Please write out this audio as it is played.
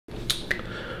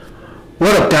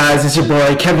What up, guys? It's your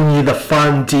boy Kevin Yee, the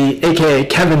Fun D, aka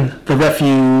Kevin the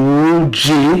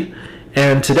Refugee,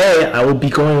 and today I will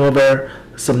be going over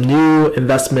some new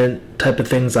investment type of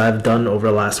things I've done over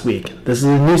the last week. This is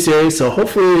a new series, so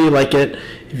hopefully you like it.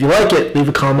 If you like it, leave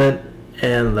a comment,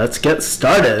 and let's get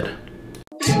started.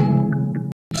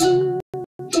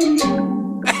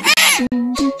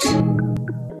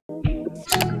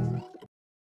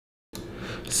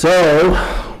 So,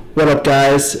 what up,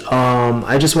 guys?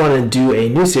 I just wanted to do a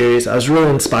new series. I was really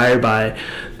inspired by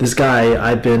this guy.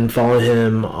 I've been following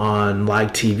him on Lag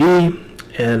TV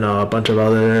and a bunch of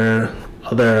other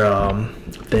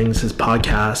things, his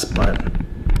podcast. But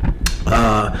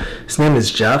his name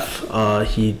is Jeff.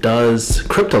 He does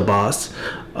CryptoBouse.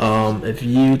 If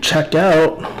you check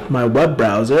out my web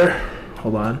browser,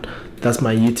 hold on, that's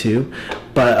my YouTube.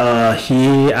 But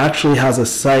he actually has a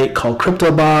site called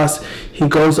CryptoBouse. He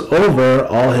goes over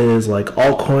all his like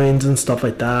altcoins and stuff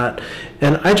like that.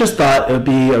 And I just thought it would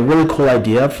be a really cool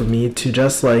idea for me to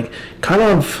just like kind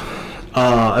of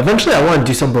eventually I want to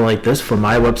do something like this for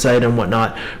my website and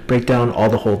whatnot, break down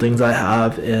all the holdings I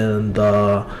have and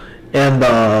the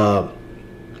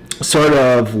sort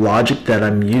of logic that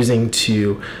I'm using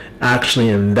to actually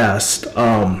invest.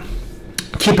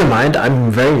 Keep in mind, I'm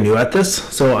very new at this,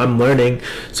 so I'm learning.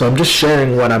 So I'm just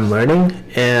sharing what I'm learning,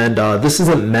 and this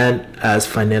isn't meant as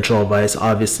financial advice,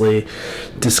 obviously.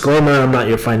 Disclaimer, I'm not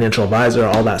your financial advisor,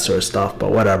 all that sort of stuff,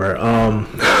 but whatever.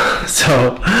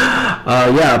 So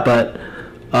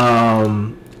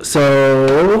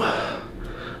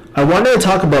I wanted to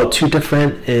talk about two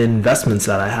different investments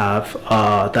that I have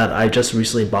that I just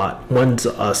recently bought. One's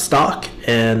a stock,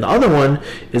 and the other one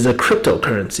is a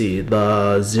cryptocurrency,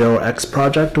 the ZRX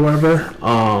project or whatever.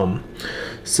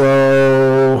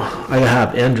 So I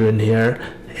have Andrew in here.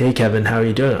 Hey Kevin, how are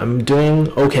you doing? I'm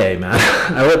doing okay, man.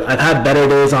 I've had better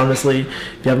days, honestly.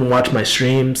 If you haven't watched my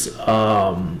streams,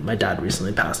 my dad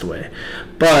recently passed away.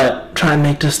 But try and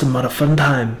make this a lot of fun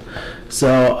time.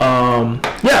 So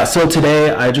so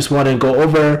today I just want to go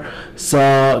over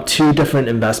two different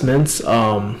investments.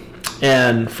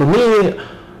 And for me,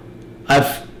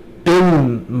 I've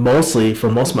been for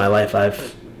most of my life,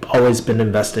 I've always been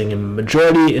investing in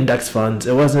majority index funds.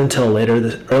 It wasn't until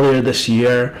earlier this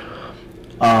year,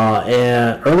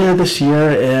 and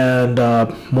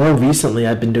more recently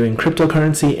I've been doing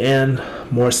cryptocurrency and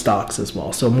more stocks as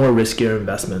well, so more riskier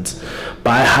investments.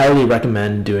 But I highly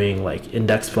recommend doing like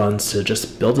index funds to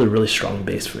just build a really strong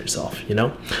base for yourself, you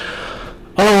know.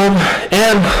 And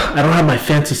I don't have my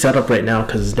fancy setup right now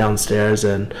because it's downstairs,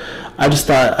 and I just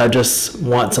thought I just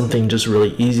want something just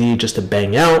really easy just to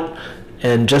bang out,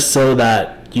 and just so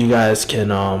that you guys can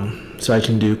so I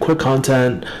can do quick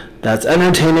content that's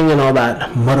entertaining and all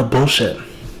that mother bullshit.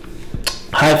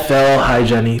 Hi Phil, hi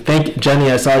Jenny.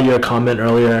 Jenny, I saw your comment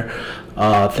earlier.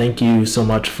 Thank you so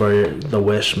much for the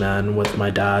wish, man, with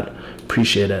my dad.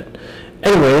 Appreciate it.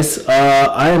 Anyways,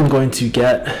 I am going to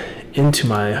get into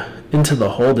the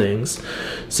holdings.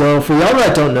 So for y'all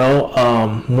that don't know,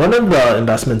 one of the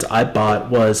investments I bought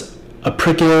was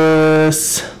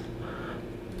Apricus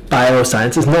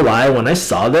Biosciences. No lie, when I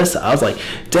saw this, I was like,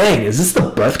 dang, is this the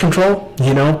birth control?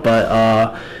 You know, but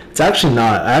it's actually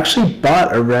not. I actually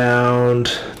bought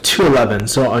around 211.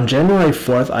 So on January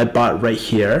 4th, I bought right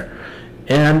here.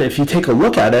 And if you take a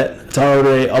look at it, it's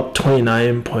already up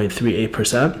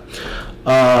 29.38%.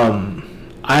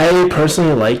 I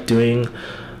personally like doing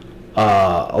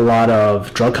a lot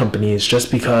of drug companies just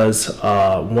because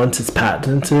once it's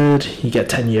patented, you get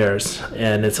 10 years,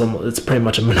 and it's pretty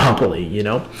much a monopoly, you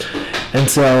know. And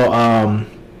so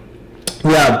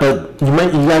but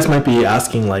you guys might be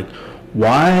asking, like,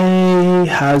 why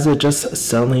has it just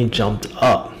suddenly jumped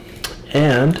up?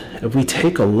 And if we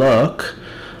take a look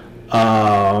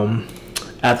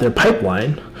at their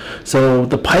pipeline, so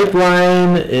the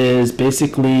pipeline is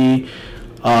basically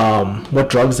what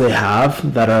drugs they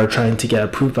have that are trying to get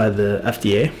approved by the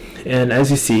FDA. And as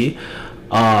you see,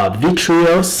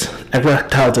 Vitreous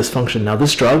erectile dysfunction. Now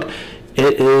this drug,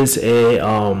 it is a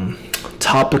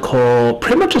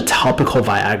pretty much a topical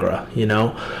Viagra, you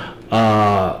know.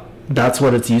 That's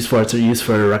what it's used for. It's used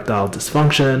for erectile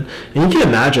dysfunction. And you can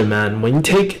imagine, man, when you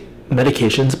take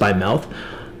medications by mouth,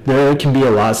 there can be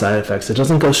a lot of side effects. It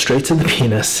doesn't go straight to the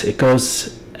penis. It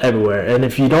goes everywhere. And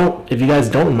if you guys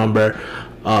don't remember,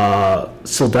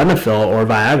 sildenafil or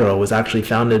Viagra was actually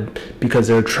founded because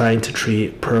they were trying to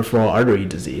treat peripheral artery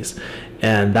disease,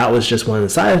 and that was just one of the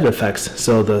side effects.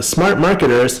 So the smart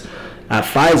marketers at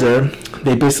Pfizer,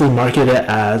 they basically market it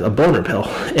as a boner pill,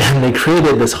 and they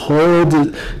created this whole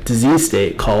disease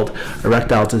state called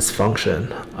erectile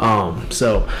dysfunction.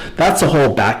 So that's the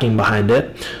whole backing behind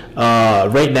it.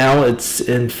 Right now it's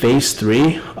in phase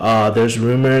 3. There's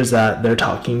rumors that they're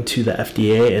talking to the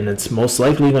FDA, and it's most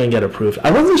likely going to get approved.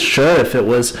 I wasn't sure if it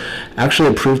was actually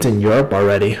approved in Europe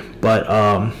already, but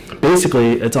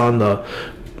basically it's on the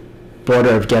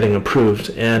border of getting approved.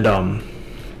 And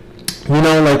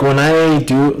like when I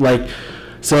do, like,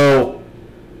 so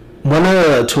one of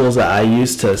the tools that I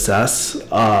use to assess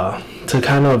to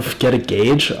kind of get a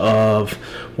gauge of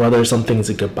whether something's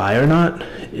a good buy or not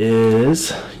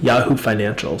is Yahoo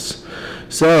Financials.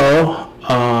 So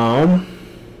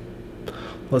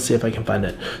let's see if I can find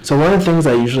it. So one of the things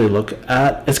I usually look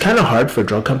at, it's kind of hard for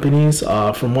drug companies,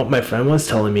 from what my friend was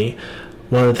telling me.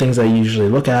 One of the things I usually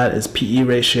look at is PE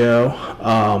ratio,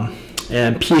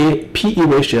 and PE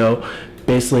ratio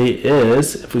basically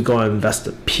is, if we go on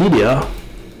Investopedia,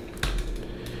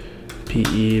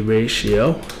 PE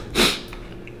ratio,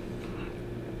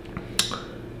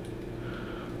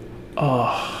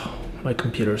 oh, my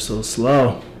computer's so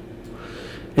slow.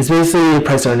 It's basically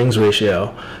price earnings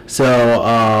ratio.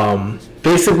 So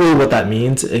basically what that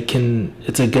means,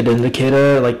 it's a good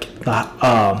indicator. Like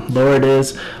the lower it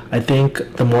is, I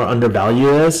think the more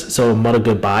undervalued it is. So not a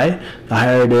good buy. The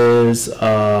higher it is,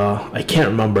 I can't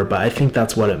remember, but I think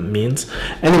that's what it means.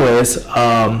 Anyways,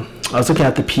 I was looking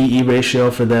at the PE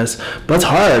ratio for this, but it's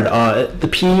hard. The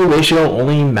PE ratio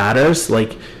only matters,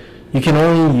 like, you can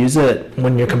only use it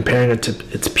when you're comparing it to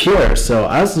its peers. So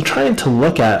I was trying to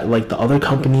look at like the other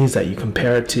companies that you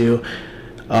compare it to,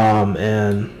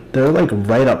 and they're like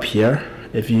right up here,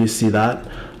 if you see that.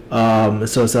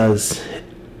 So it says,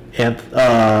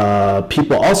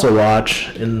 people also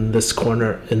watch in this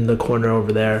corner, in the corner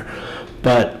over there.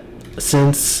 But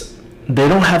since they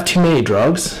don't have too many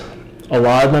drugs, a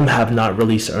lot of them have not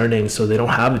released earnings, so they don't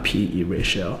have a PE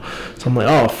ratio. So I'm like,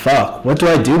 oh fuck, what do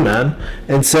I do, man?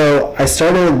 And so I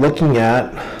started looking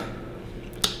at,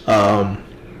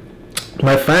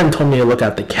 my friend told me to look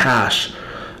at the cash,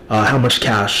 how much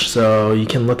cash. So you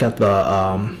can look at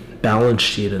the balance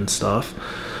sheet and stuff.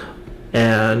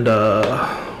 And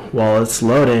while it's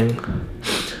loading,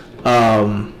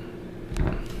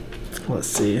 let's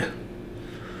see.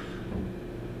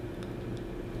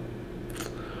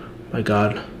 My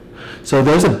God. So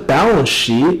there's a balance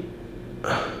sheet,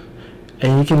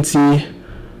 and you can see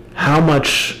how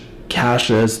much cash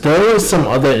is. There was some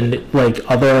other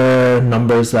other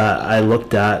numbers that I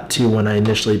looked at too when I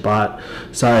initially bought.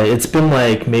 Sorry, it's been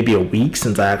like maybe a week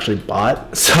since I actually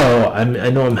bought, so I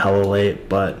know I'm hella late,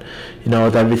 but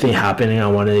with everything happening,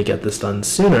 I wanted to get this done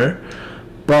sooner.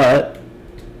 But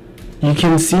you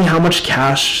can see how much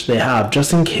cash they have,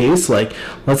 just in case, like,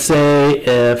 let's say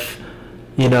if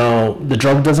the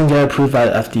drug doesn't get approved by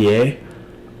the FDA,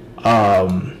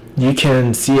 you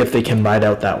can see if they can ride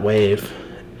out that wave.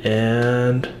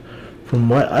 And from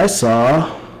what I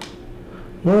saw,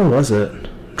 where was it?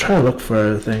 I'm trying to look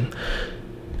for a thing.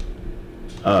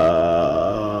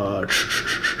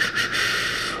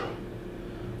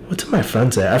 What did my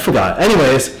friend say? I forgot.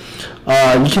 Anyways,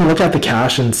 you can look at the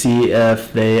cash and see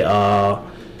if they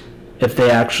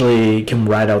actually can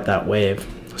ride out that wave.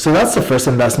 So that's the first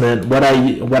investment. What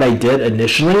I did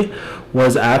initially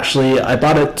was actually I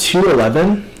bought at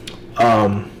 211,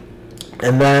 and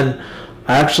then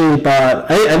I actually bought.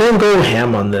 I didn't go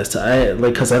ham on this.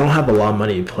 Because I don't have a lot of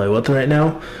money to play with right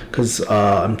now, because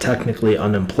I'm technically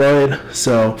unemployed.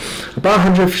 So I bought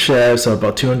 100 shares, so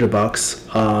about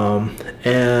 $200.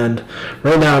 And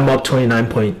right now I'm up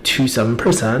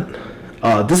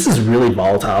 29.27%. This is really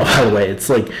volatile, by the way. It's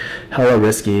like hella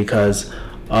risky because.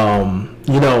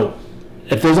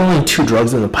 If there's only 2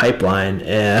 drugs in the pipeline,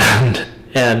 and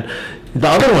the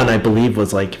other one I believe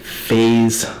was like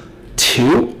phase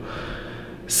 2,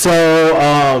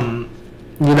 so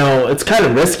it's kind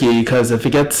of risky, because if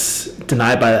it gets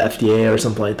denied by the FDA or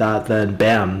something like that, then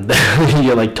bam,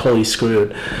 you're like totally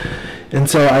screwed. And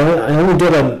so I only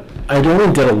did a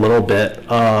little bit,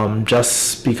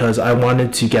 just because I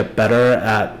wanted to get better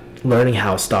at learning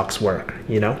how stocks work,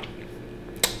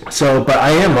 So, but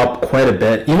I am up quite a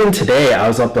bit. Even today, I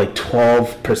was up like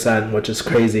 12%, which is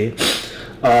crazy.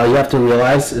 You have to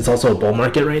realize it's also a bull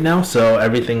market right now, so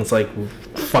everything's like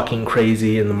fucking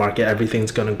crazy in the market.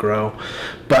 Everything's gonna grow.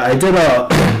 But I did a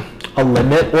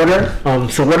limit order.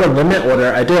 So what a limit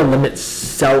order? I did a limit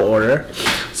sell order.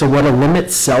 So what a limit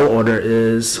sell order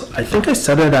is, I think I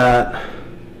set it at.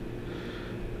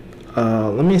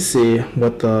 Let me see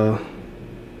what the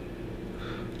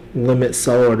limit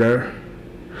sell order.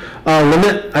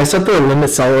 I set the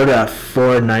limit sell order at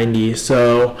 490.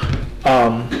 So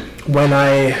when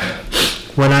I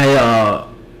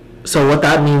so what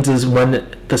that means is when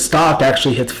the stock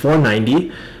actually hits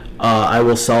 490, I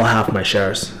will sell half my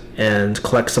shares and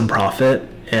collect some profit,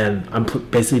 and I'm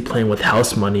basically playing with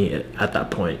house money at that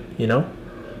point, you know?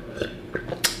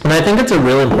 And I think it's a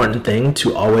really important thing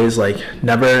to always like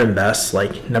never invest,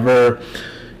 like never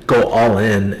go all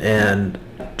in, and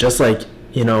just like,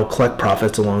 you know, collect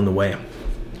profits along the way.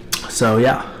 So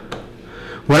yeah.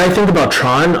 When I think about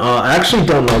Tron, I actually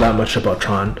don't know that much about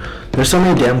Tron. There's so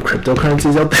many damn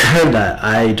cryptocurrencies out there that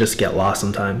I just get lost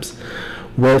sometimes.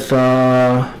 With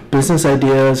business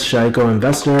ideas, should I go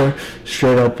investor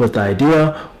straight up with the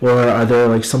idea, or are there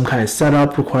like some kind of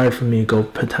setup required for me to go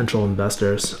potential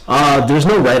investors? There's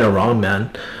no right or wrong,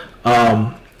 man.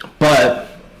 But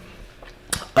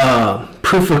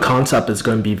proof of concept is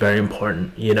going to be very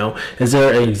important, you know? Is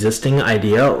there an existing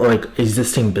idea or like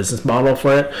existing business model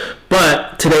for it?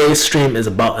 But today's stream is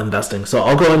about investing, so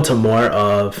I'll go into more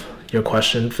of your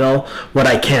question, Phil, what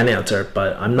I can answer,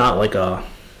 but I'm not like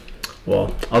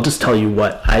well, I'll just tell you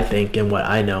what I think and what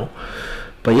I know.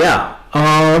 But yeah,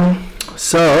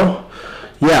 so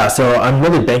I'm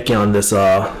really banking on this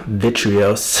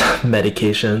Vitreos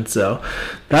medication. So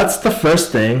that's the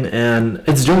first thing, and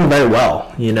it's doing very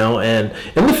well, you know. And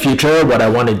in the future, what I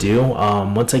want to do,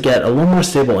 once I get a little more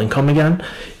stable income again,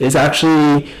 is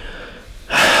actually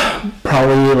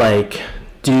probably like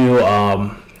do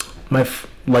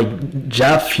like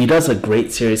Jeff. He does a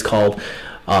great series called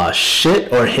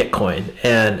Shit or Hitcoin,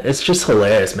 and it's just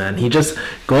hilarious, man. He just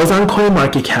goes on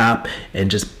CoinMarketCap and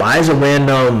just buys a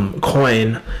random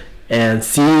coin and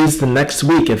sees the next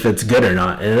week if it's good or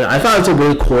not. And I thought it was a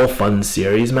really cool, fun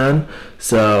series, man.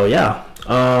 So yeah.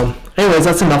 Anyways,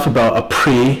 that's enough about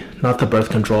APRI, not the birth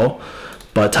control,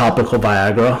 but topical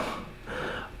Viagra.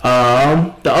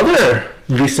 The other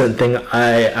recent thing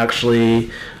I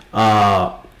actually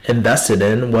invested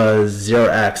in was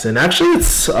ZRX, and actually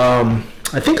it's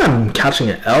I think I'm catching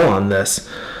an L on this.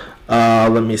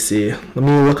 Let me see. Let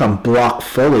me look on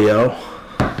Blockfolio.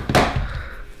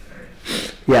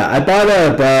 Yeah, I bought it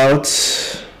about...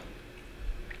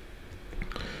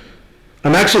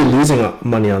 I'm actually losing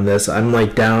money on this. I'm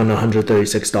like down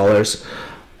 $136.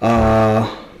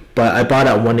 But I bought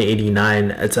at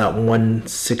 189. It's at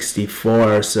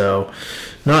 164, so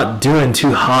not doing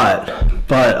too hot.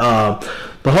 But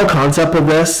the whole concept of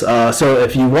this, so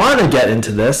if you want to get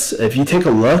into this, if you take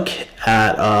a look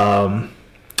at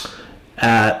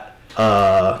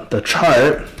the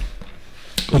chart,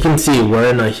 you can see we're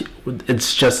in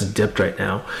it's just dipped right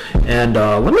now. And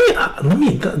let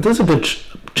me there's a good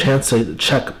chance to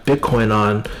check Bitcoin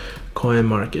on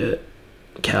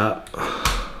CoinMarketCap.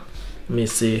 Let me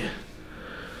see.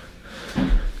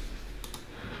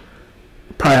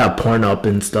 Probably have Pornhub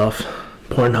and stuff.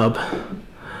 Pornhub.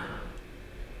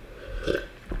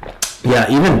 Yeah,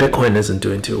 even Bitcoin isn't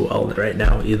doing too well right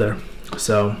now either.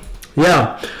 So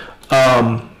yeah,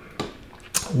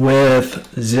 with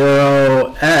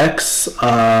ZRX,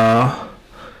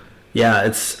 yeah,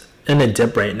 it's in a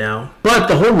dip right now. But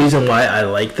the whole reason why I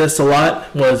like this a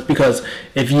lot was because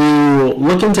if you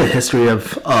look into history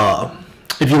of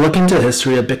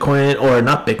Bitcoin, or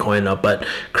not Bitcoin, but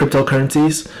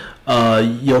cryptocurrencies,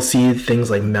 you'll see things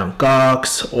like Mt.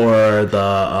 Gox or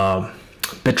the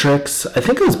Bittrex. I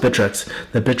think it was Bittrex,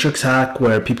 the Bittrex hack,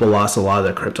 where people lost a lot of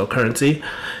their cryptocurrency.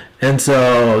 And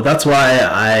so that's why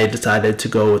I decided to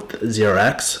go with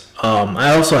ZRX.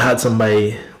 I also had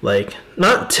somebody like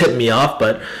not tip me off,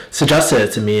 but suggested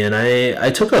it to me, and I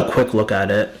took a quick look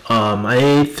at it.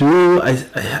 I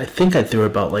think I threw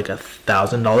about like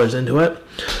 $1,000 into it.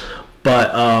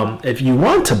 But if you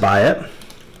want to buy it,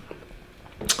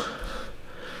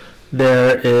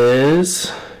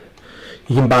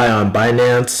 you can buy on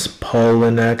Binance,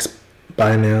 Poloniex,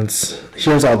 Binance.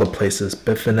 Here's all the places,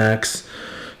 Bitfinex.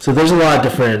 So there's a lot of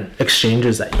different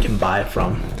exchanges that you can buy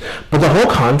from. But the whole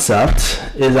concept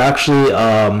is actually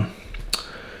a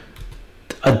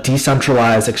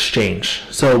decentralized exchange.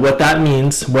 So what that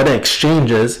means, what an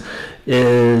exchange is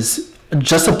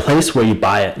just a place where you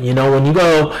buy it. You know, when you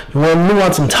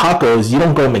want some tacos, you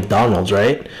don't go to McDonald's,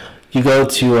 right? You go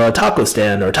to a taco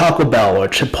stand or Taco Bell or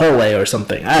Chipotle or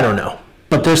something. I don't know.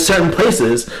 But there's certain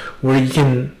places where you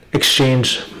can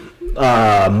exchange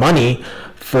money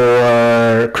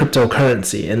for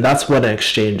cryptocurrency, and that's what an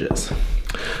exchange is.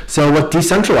 So what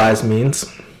decentralized means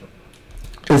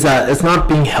is that it's not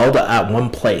being held at one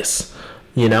place,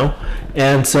 you know?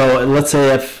 And so let's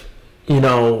say if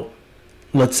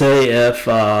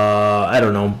I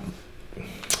don't know,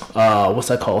 what's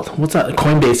that called? What's that?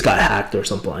 Coinbase got hacked or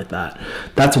something like that.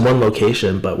 That's one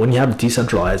location, but when you have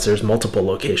decentralized, there's multiple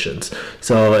locations.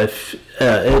 So if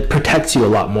it protects you a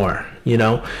lot more, you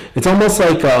know, it's almost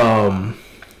like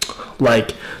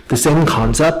the same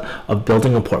concept of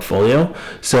building a portfolio.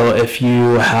 So if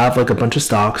you have like a bunch of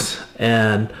stocks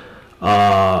and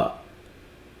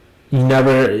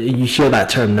you hear that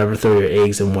term, never throw your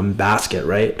eggs in one basket,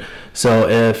 right? So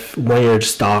if one of your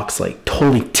stocks like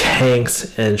totally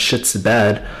tanks and shits the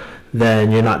bed,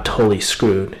 then you're not totally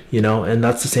screwed, you know? And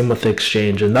that's the same with the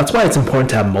exchange. And that's why it's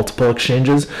important to have multiple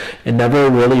exchanges and never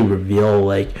really reveal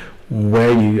like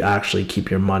where you actually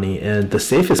keep your money. And the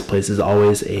safest place is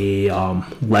always a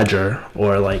ledger,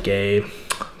 or like a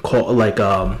what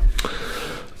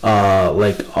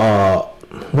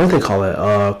do they call it?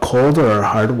 Cold or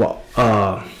hard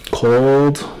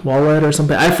cold wallet or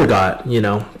something. I forgot, you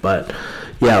know, but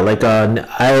yeah, like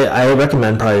I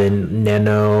recommend probably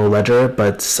Nano Ledger,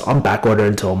 but it's on back order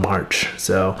until March.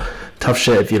 So tough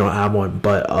shit if you don't have one,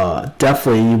 but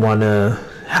definitely you want to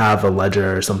have a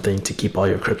ledger or something to keep all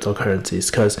your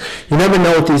cryptocurrencies, because you never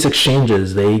know with these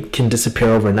exchanges, they can disappear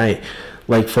overnight.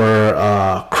 Like for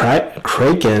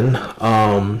Kraken,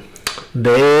 I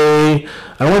don't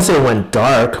want to say it went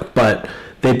dark, but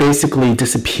they basically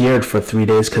disappeared for 3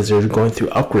 days because they were going through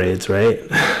upgrades, right?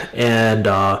 And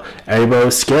everybody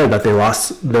was scared that they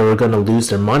were going to lose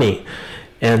their money.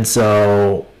 And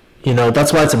so, you know,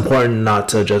 that's why it's important not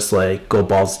to just like go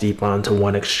balls deep onto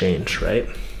one exchange, right?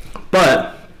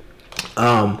 But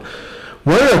one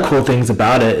of the cool things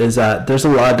about it is that there's a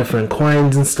lot of different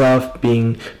coins and stuff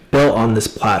being built on this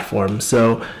platform.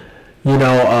 So, you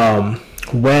know,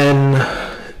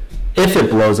 if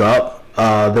it blows up,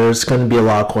 there's going to be a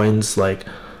lot of coins like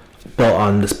built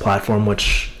on this platform,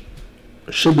 which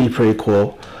should be pretty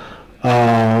cool.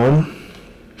 And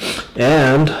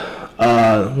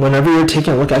whenever you're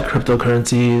taking a look at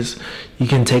cryptocurrencies, you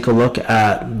can take a look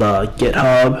at the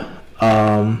GitHub,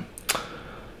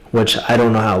 which I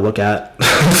don't know how to look at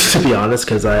to be honest,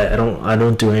 because I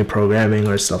don't do any programming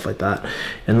or stuff like that,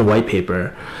 and the white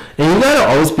paper. And you gotta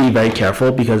always be very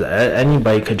careful, because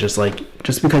anybody could just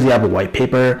because you have a white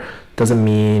paper doesn't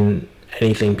mean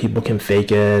anything. People can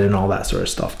fake it and all that sort of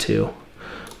stuff too.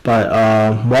 But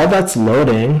while that's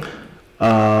loading,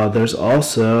 there's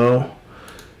also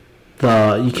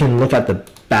you can look at the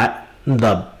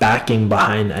backing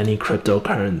behind any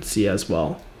cryptocurrency as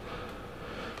well.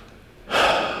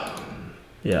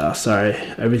 Yeah, sorry,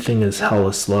 everything is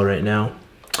hella slow right now.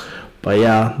 But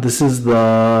yeah, this is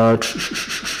so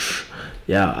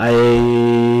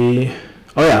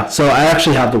I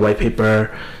actually have the white paper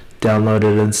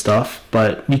downloaded and stuff,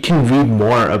 but you can read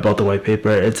more about the white paper.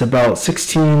 It's about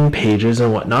 16 pages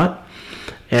and whatnot,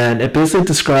 and it basically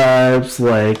describes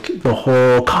like the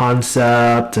whole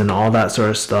concept and all that sort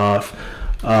of stuff,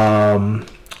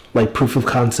 like proof of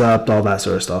concept, all that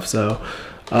sort of stuff. So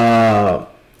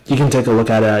you can take a look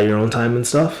at it at your own time and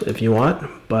stuff if you want.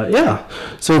 But yeah,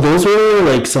 so those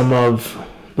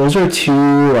are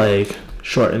two like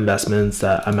short investments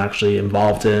that I'm actually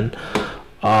involved in.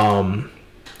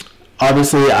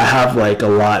 Obviously I have like a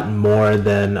lot more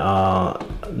than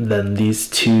these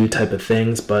two type of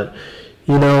things, but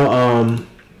you know,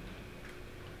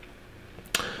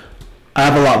 I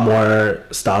have a lot more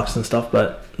stocks and stuff,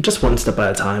 but just one step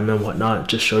at a time and whatnot,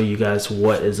 just show you guys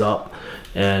what is up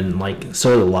and like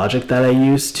sort of the logic that I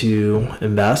use to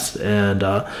invest. And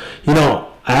you know,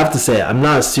 I have to say I'm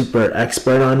not a super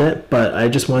expert on it, but I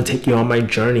just want to take you on my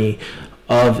journey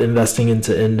of investing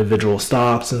into individual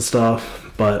stocks and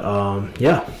stuff. But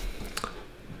yeah,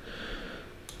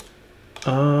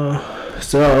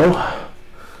 so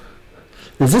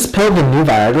is this pill the new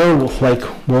Viagra? Like,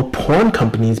 will porn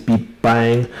companies be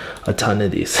buying a ton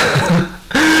of these?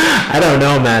 I don't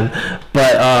know, man.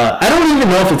 But I don't even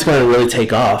know if it's going to really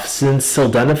take off, since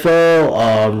sildenafil,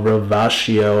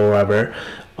 Revascio, or whatever,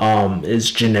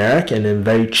 is generic and then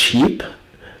very cheap.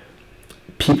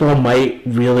 People might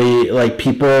really, like,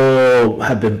 people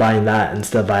have been buying that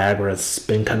instead of Viagra. It's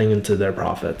been cutting into their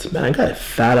profits. Man, I got a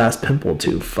fat ass pimple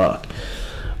too. Fuck.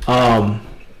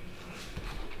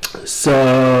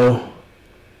 So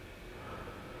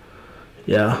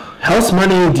yeah, house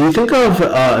money. Do you think of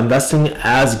investing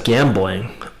as gambling?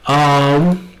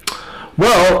 Well,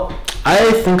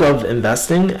 I think of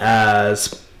investing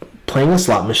as playing a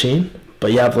slot machine,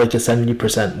 but you have like a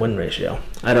 70% win ratio.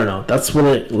 I don't know. That's what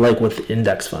it like with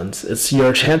index funds. It's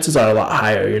your chances are a lot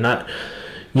higher. You're not,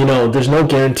 you know, there's no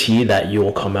guarantee that you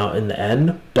will come out in the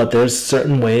end, but there's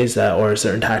certain ways that, or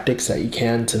certain tactics that you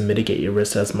can to mitigate your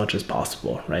risk as much as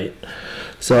possible, right?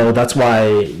 So that's why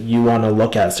you want to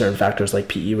look at certain factors like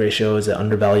PE ratio, is it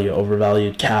undervalued,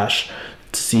 overvalued, cash,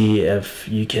 to see if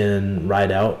you can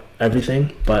ride out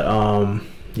everything. But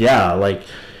yeah, like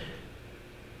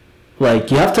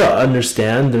you have to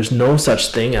understand there's no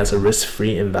such thing as a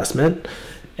risk-free investment.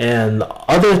 And the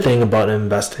other thing about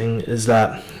investing is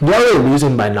that you're already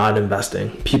losing by not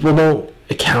investing. People don't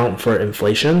account for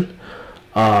inflation.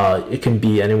 It can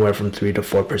be anywhere from 3 to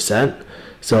 4%.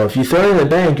 So if you throw it in the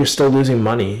bank, you're still losing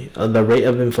money. The rate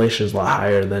of inflation is a lot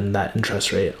higher than that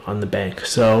interest rate on the bank.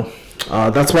 So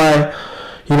that's why,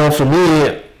 for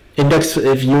me, index,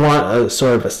 if you want a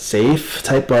sort of a safe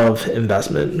type of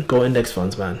investment, go index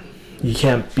funds, man. You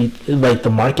can't beat like the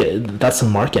market. That's the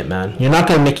market, man. You're not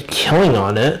gonna make a killing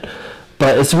on it,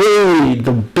 but it's really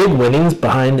the big winnings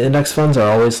behind index funds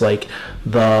are always like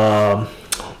the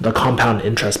compound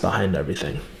interest behind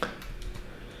everything.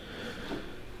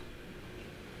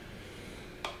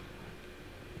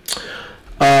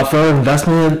 From an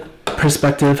investment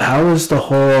perspective, how is the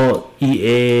whole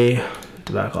EA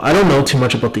debacle? I don't know too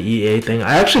much about the EA thing.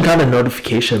 I actually got a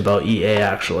notification about EA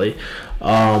actually.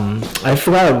 I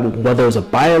forgot whether it was a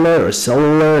buy alert or sell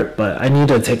alert, but I need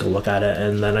to take a look at it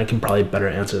and then I can probably better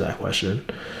answer that question.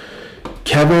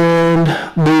 Kevin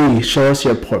Lee, show us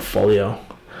your portfolio.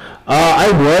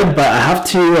 I would, but I have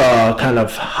to kind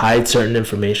of hide certain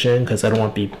information because I don't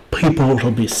want people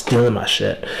to be stealing my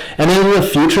shit. And in the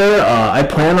future, I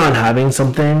plan on having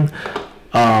something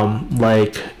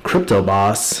like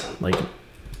CryptoBouse,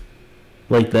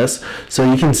 like this, so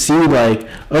you can see like,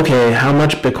 okay, how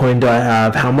much Bitcoin do I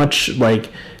have, how much, like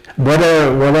what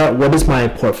is my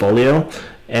portfolio,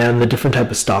 and the different type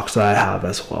of stocks that I have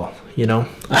as well.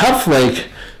 I have like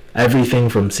everything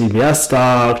from CBS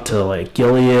stock to like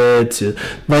Gilead to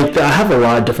like, I have a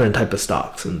lot of different type of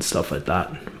stocks and stuff like that.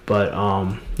 But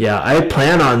yeah, I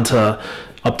plan on to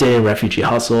updating Refugee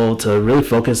Hustle to really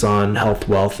focus on health,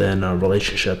 wealth, and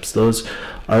relationships. Those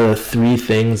are the three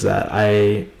things that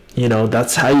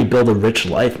that's how you build a rich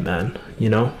life, man.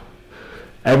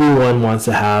 Everyone wants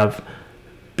to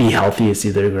be healthy, see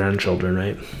their grandchildren,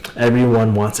 right?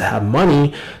 Everyone wants to have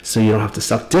money so you don't have to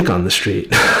suck dick on the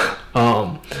street.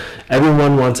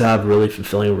 Everyone wants to have really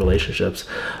fulfilling relationships.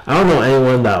 I don't know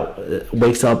anyone that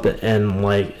wakes up and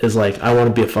is like, I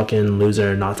want to be a fucking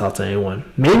loser and not talk to anyone.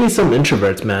 Maybe some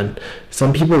introverts, man.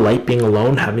 Some people like being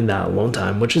alone, having that alone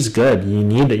time, which is good. You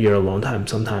need your alone time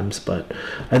sometimes, but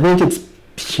I think it's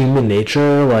human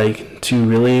nature to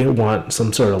really want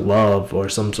some sort of love or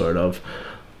some sort of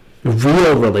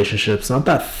real relationships, not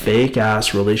that fake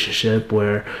ass relationship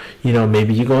where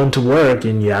maybe you go into work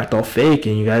and you act all fake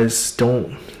and you guys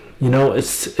don't,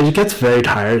 it gets very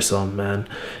tiresome, man.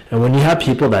 And when you have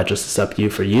people that just accept you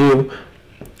for you,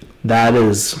 that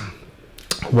is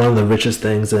one of the richest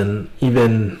things. And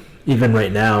even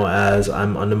right now, as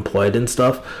I'm unemployed and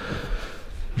stuff,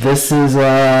 this is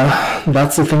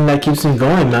that's the thing that keeps me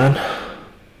going, man.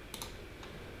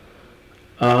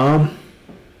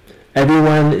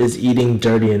 Everyone is eating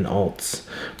dirty in alts.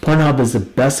 Pornhub is the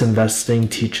best investing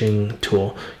teaching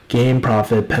tool. Gain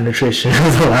profit, penetration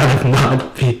is allowed to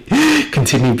not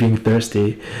continue being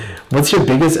thirsty. What's your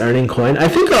biggest earning coin? I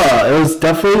think it was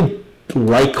definitely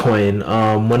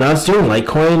Litecoin. When I was doing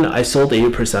Litecoin, I sold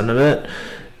 80% of it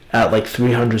at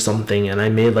 300 something, and I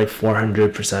made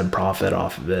 400% profit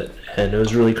off of it, and it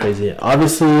was really crazy.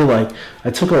 Obviously,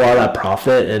 I took a lot of that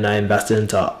profit and I invested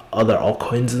into other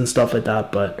altcoins and stuff like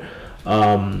that, but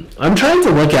I'm trying to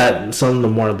look at some of the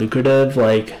more lucrative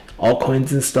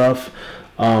altcoins and stuff,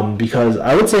 because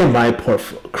I would say my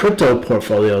crypto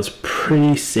portfolio is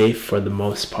pretty safe for the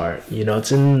most part.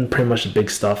 It's in pretty much the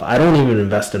big stuff. I don't even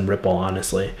invest in Ripple,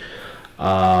 honestly.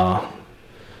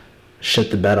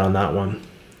 Shit the bed on that one.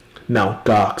 Now,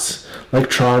 Gox. Like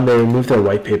Tron, they removed their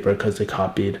white paper because they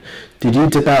copied. Did you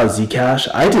dip out Zcash?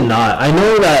 I did not. I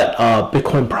know that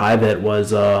Bitcoin Private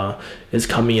is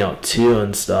coming out too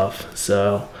and stuff.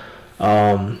 So,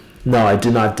 no, I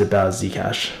did not dip out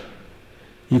Zcash.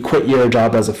 You quit your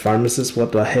job as a pharmacist?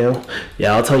 What the hell?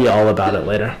 Yeah, I'll tell you all about it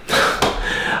later.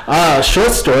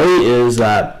 Short story is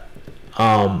that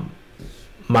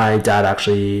my dad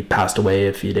actually passed away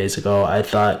a few days ago. I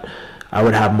thought I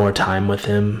would have more time with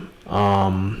him,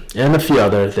 and a few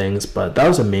other things, but that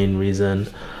was the main reason.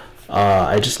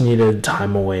 I just needed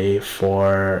time away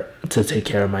to take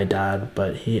care of my dad,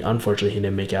 but unfortunately he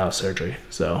didn't make it out of surgery,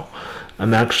 so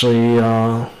I'm actually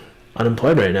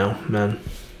unemployed right now, man.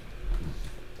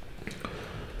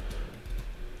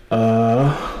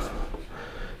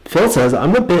 Phil says,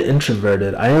 I'm a bit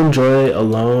introverted. I enjoy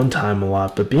alone time a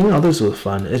lot, but being others was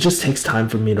fun. It just takes time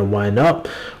for me to wind up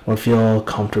or feel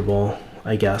comfortable.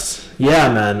 I guess.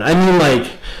 Yeah, man. I mean,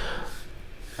 like,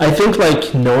 I think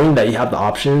like knowing that you have the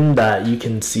option that you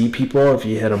can see people if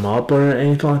you hit them up or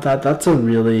anything like that, that's a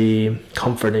really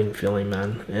comforting feeling,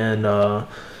 man. And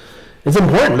it's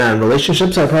important, man.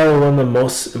 Relationships are probably one of the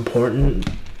most important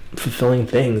fulfilling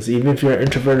things, even if you're an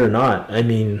introvert or not. I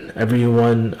mean, I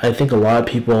think a lot of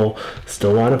people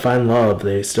still want to find love.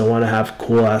 They still want to have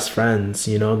cool ass friends,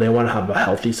 you know. They want to have a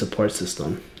healthy support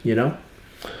system, you know.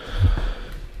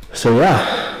 So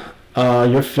yeah,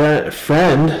 your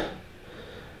friend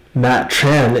Matt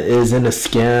Tran is in a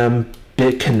scam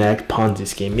BitConnect Ponzi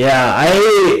scheme. Yeah,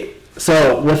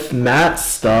 so with Matt's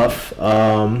stuff,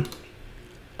 hold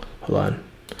on.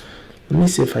 Let me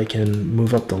see if I can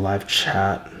move up the live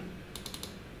chat,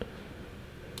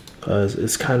 because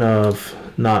it's kind of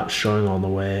not showing all the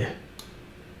way.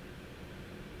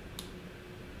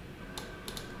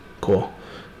 Cool.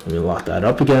 Let me lock that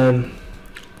up again.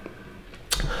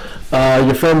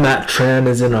 Your friend Matt Tran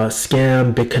is in a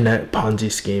scam BitConnect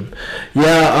Ponzi scheme.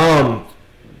 Yeah,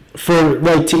 for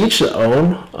like to each their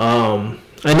own.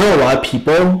 I know a lot of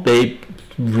people, they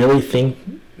really think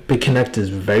BitConnect is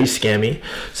very scammy,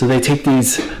 so they take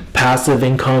these passive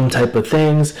income type of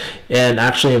things and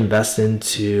actually invest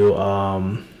into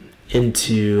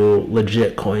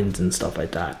legit coins and stuff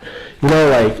like that. You know,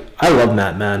 like, I love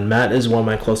Matt, man. Matt is one of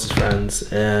my closest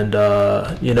friends, and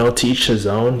you know, to each his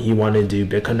own. He wanted to do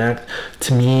BitConnect.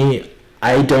 To me,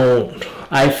 I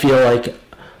feel like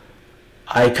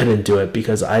I couldn't do it,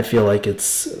 because I feel like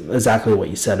it's exactly what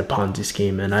you said, a Ponzi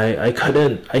scheme, and I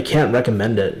can't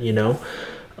recommend it, you know.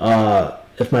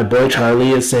 If my boy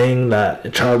Charlie is saying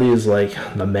that, Charlie is like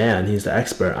the man, he's the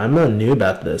expert, I'm a noob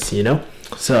at this, you know.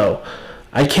 So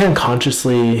I can't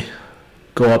consciously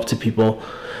go up to people,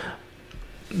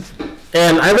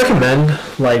 and I recommend,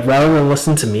 like, rather than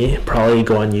listen to me, probably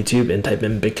go on YouTube and type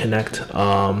in BitConnect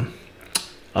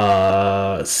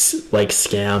like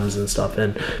scams and stuff,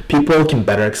 and people can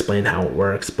better explain how it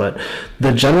works. But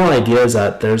the general idea is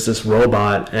that there's this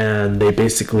robot, and they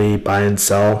basically buy and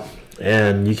sell,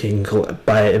 and you can,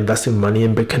 by investing money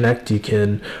in BitConnect, you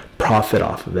can profit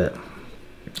off of it.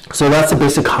 So that's the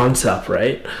basic concept,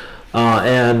 right?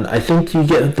 And I think you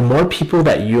get, the more people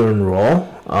that you enroll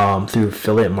through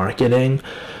affiliate marketing,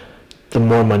 the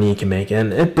more money you can make.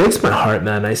 And it breaks my heart,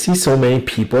 man. I see so many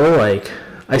people, like,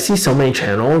 I see so many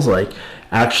channels like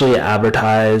actually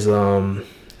advertise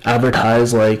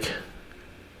like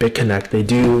BitConnect. They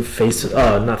do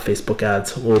not Facebook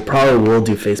ads. Well, probably will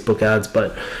do Facebook ads,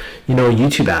 but you know,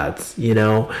 YouTube ads, you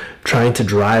know, trying to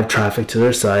drive traffic to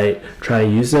their site, try to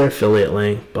use their affiliate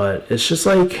link. But it's just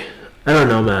like, I don't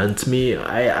know, man. To me,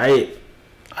 my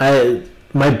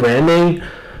branding,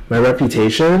 my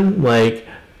reputation, like,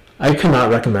 I could not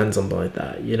recommend something like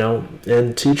that, you know.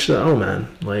 And teach their own, man.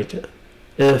 Like,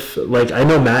 if, like, I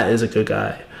know Matt is a good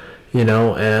guy, you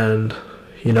know, and,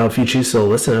 you know, if you choose to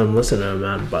listen to him,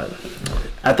 man. But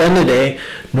at the end of the day,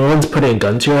 no one's putting a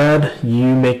gun to your head.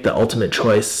 You make the ultimate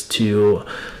choice to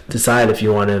decide if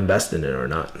you want to invest in it or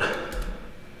not.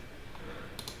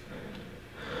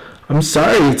 I'm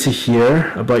sorry to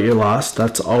hear about your loss.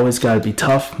 That's always got to be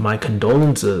tough. My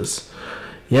condolences.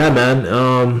 Yeah,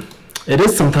 man. It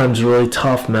is sometimes really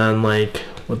tough, man, like,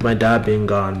 with my dad being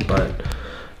gone, but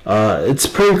it's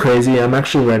pretty crazy. I'm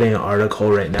actually writing an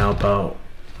article right now about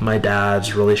my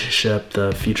dad's relationship,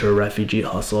 the future refugee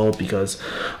hustle, because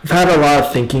I've had a lot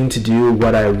of thinking to do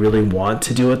what I really want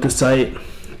to do at the site,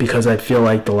 because I feel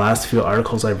like the last few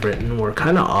articles I've written were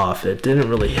kind of off. It didn't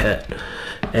really hit.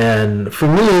 And for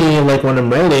me, like, when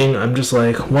I'm writing, I'm just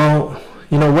like, well,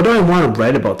 you know, what do I want to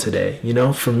write about today? You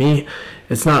know, for me,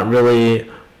 it's not really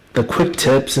the quick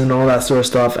tips and all that sort of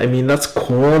stuff. I mean, that's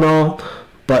cool and all,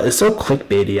 but it's so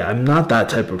clickbaity. I'm not that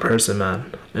type of person,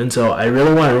 man. And so I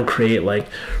really want to create, like,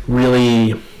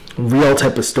 really real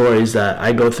type of stories that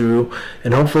I go through,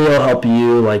 and hopefully it'll help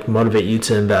you, like, motivate you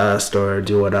to invest or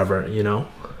do whatever, you know.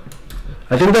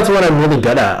 I think that's what I'm really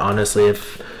good at, honestly.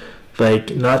 If,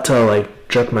 like, not to, like,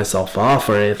 jerk myself off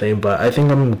or anything, but I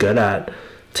think I'm good at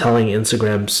telling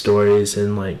Instagram stories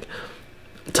and, like,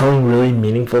 telling really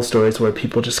meaningful stories where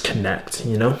people just connect,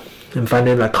 you know, and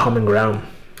finding that common ground.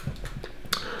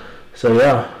 So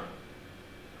yeah.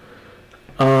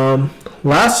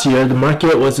 Last year, the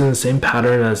market was in the same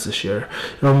pattern as this year.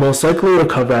 It will most likely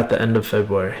recover at the end of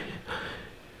February.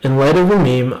 In light of the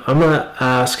meme, I'm going to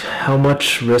ask, how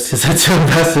much risk is it to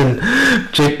invest in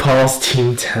Jake Paul's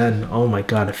Team 10? Oh my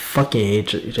god, I fucking hate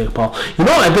Jake Paul. You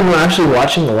know, I've been actually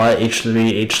watching a lot of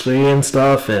H3 and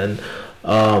stuff, and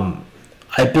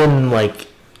I've been, like,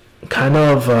 kind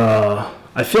of,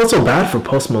 I feel so bad for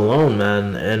Post Malone,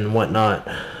 man, and whatnot.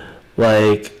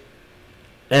 Like,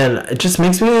 and it just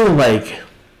makes me like,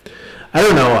 I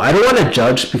don't know. I don't want to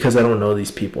judge because I don't know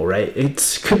these people, right?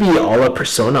 It could be all a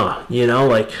persona, you know?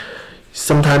 Like,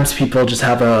 sometimes people just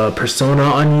have a persona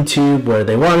on YouTube where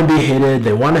they want to be hated.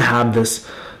 They want to have this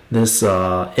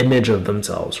image of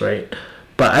themselves, right?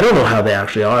 But I don't know how they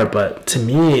actually are. But to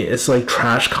me, it's like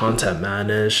trash content, man.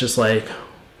 And it's just like,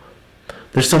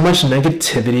 there's so much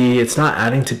negativity. It's not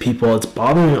adding to people. It's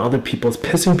bothering other people. It's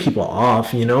pissing people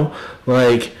off, you know?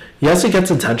 Like, yes, it gets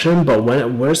attention, but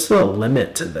where's the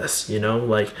limit to this, you know?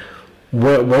 Like,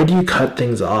 where do you cut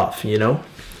things off, you know?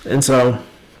 And so,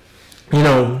 you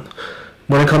know,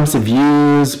 when it comes to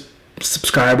views,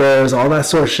 subscribers, all that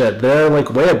sort of shit, they're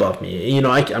like way above me. You know,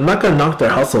 I'm not gonna knock their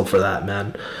hustle for that,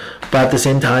 man. But at the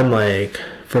same time, like,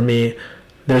 for me,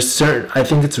 I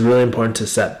think it's really important to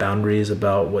set boundaries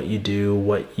about what you do,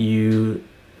 what you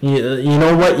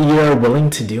know, what you're willing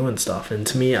to do and stuff. And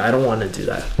to me, I don't want to do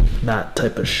that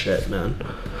type of shit, man.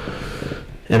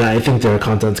 And I think their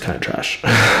content's kind of trash.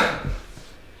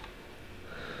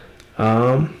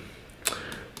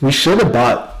 We should have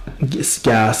bought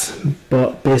gas,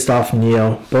 but based off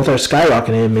Neo, both are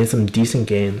skyrocketing and made some decent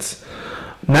gains.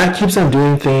 Matt keeps on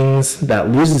doing things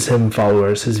that loses him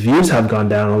followers. His views have gone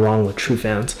down along with true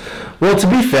fans. Well, to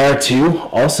be fair too,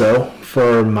 also,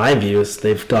 for my views,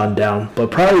 they've gone down.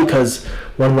 But probably because,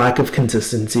 one, lack of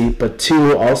consistency, but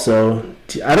two, also,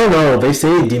 I don't know, they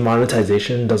say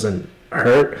demonetization doesn't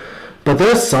hurt, but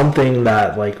there's something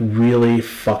that like really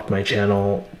fucked my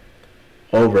channel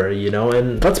over, you know,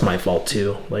 and that's my fault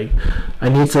too. Like, I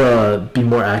need to be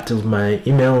more active with my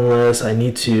emailing list. I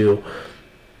need to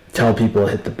tell people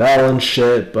to hit the bell and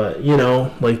shit, but you know,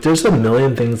 like, there's a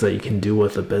million things that you can do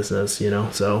with a business, you know.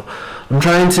 So I'm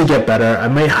trying to get better. I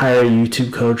might hire a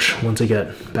YouTube coach once I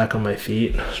get back on my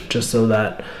feet, just so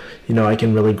that, you know, I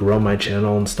can really grow my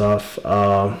channel and stuff,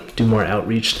 do more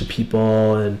outreach to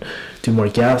people and do more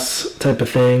guests type of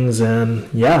things. And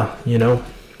yeah, you know,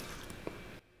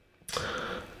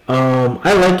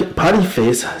 I like Potty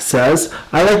Face says,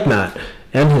 I like Matt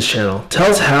and his channel.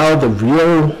 Tells how the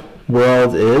real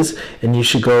world is, and you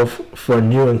should go for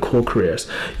new and cool careers.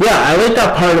 Yeah, I like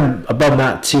that part about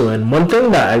Matt too. And one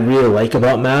thing that I really like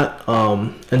about Matt,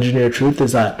 Engineer Truth,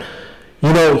 is that,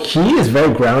 you know, he is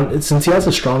very grounded. Since he has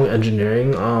a strong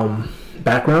engineering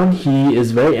background, he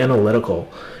is very analytical.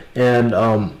 And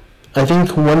I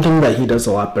think one thing that he does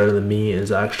a lot better than me is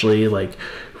actually like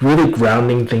really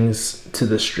grounding things to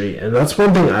the street. And that's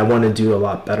one thing I want to do a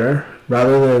lot better,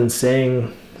 rather than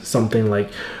saying something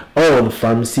like, oh, the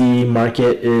pharmacy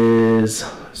market is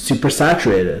super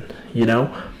saturated, you know?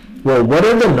 Well, what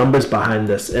are the numbers behind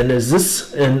this? And is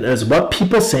what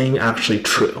people saying actually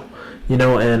true? You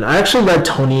know, and I actually read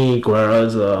Tony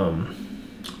Guerra's,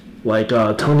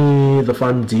 Tony the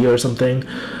Farm D or something,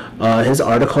 his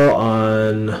article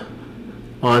on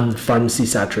pharmacy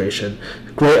saturation.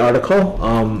 Great article.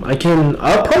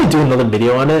 I'll probably do another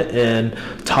video on it and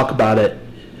talk about it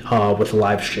with a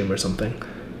live stream or something.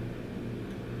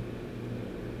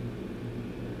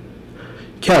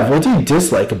 Kev, what do you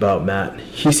dislike about Matt?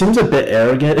 He seems a bit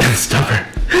arrogant and stubborn.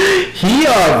 He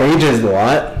rages a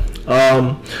lot.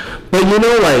 But you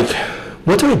know, like,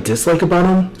 what do I dislike about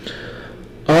him?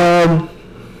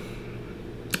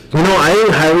 You know, I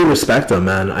highly respect him,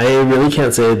 man. I really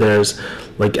can't say there's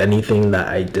like anything that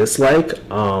I dislike,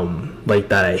 like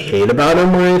that I hate about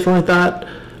him or anything like that.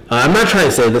 I'm not trying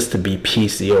to say this to be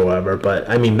PC or whatever, but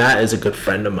I mean, Matt is a good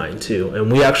friend of mine too,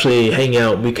 and we actually hang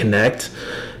out, we connect.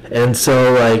 And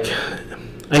so, like,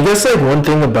 I guess, like, one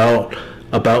thing about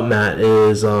Matt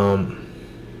is, I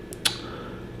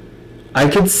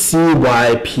could see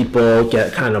why people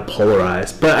get kind of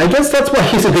polarized. But I guess that's why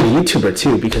he's a good YouTuber,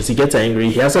 too, because he gets angry,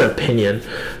 he has an opinion,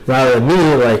 rather than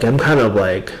me, like, I'm kind of,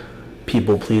 like,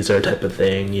 people pleaser type of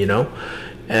thing, you know?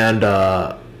 And,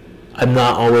 I'm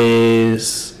not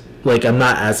always, like, I'm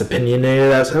not as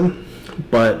opinionated as him,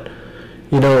 but,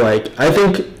 you know, like, I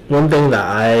think one thing that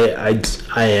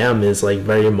I am is like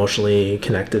very emotionally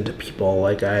connected to people.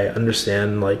 Like, I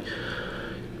understand like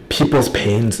people's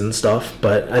pains and stuff,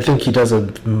 but I think he does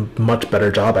a much better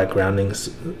job at grounding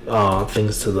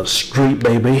things to the street,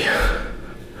 baby.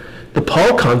 The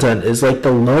Paul content is like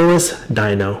the lowest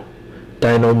Dino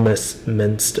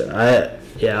Minster. I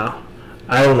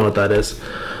don't know what that is.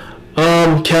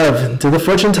 Kev, did the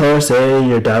fortune teller say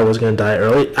your dad was gonna die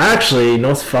early? Actually,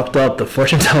 no, it's fucked up. The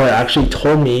fortune teller actually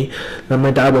told me that my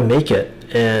dad would make it.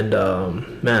 And,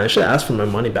 man, I should ask for my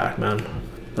money back, man.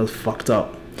 That was fucked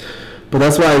up. But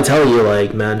that's why I tell you,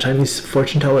 like, man, Chinese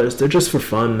fortune tellers, they're just for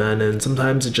fun, man. And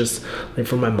sometimes it just, like,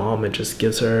 for my mom, it just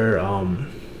gives her,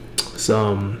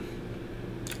 some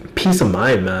peace of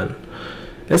mind, man.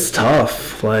 It's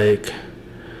tough. Like,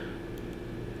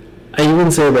 I even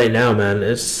say right now, man, it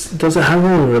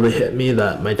hasn't really hit me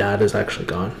that my dad is actually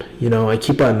gone. You know, I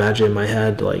keep on imagining in my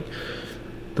head, like,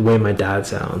 the way my dad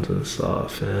sounds and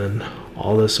stuff and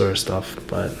all this sort of stuff.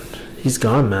 But he's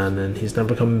gone, man, and he's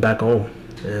never coming back home.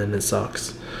 And it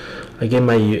sucks. I gave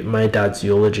my dad's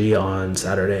eulogy on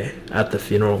Saturday at the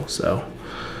funeral, so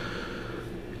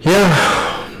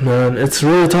yeah, man, it's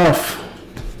really tough.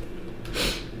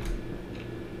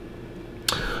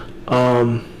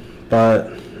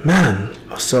 But man,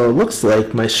 so it looks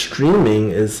like my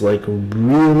streaming is like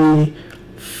really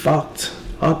fucked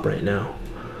up right now.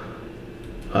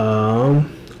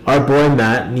 Our boy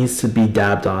Matt needs to be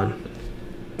dabbed on.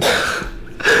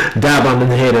 Dab on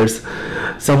the haters.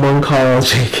 Someone call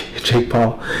Jake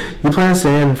Paul. You plan to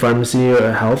stay in pharmacy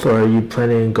or health, or are you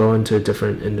planning to go into a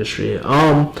different industry?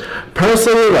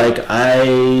 Personally, like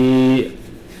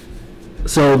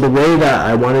so the way that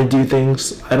I want to do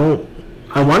things,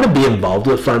 I want to be involved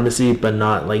with pharmacy, but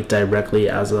not like directly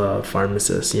as a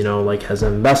pharmacist, you know, like as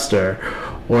an investor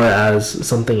or as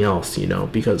something else, you know,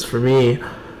 because for me, you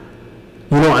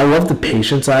know, I love the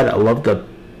patient side. I love the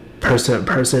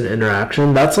person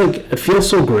interaction. That's like, it feels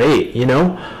so great, you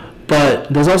know, but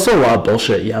there's also a lot of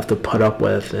bullshit you have to put up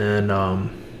with. And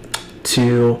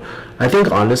I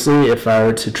think honestly, if I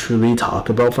were to truly talk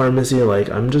about pharmacy, like,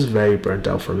 I'm just very burnt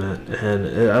out from it, and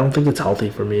I don't think it's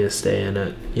healthy for me to stay in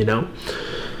it, you know.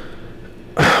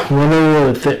 One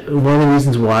of the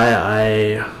reasons why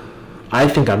I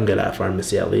think I'm good at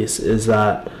pharmacy, at least, is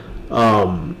that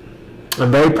I'm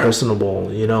very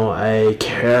personable, you know. I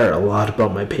care a lot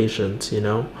about my patients, you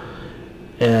know,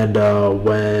 and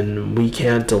when we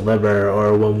can't deliver,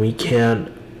 or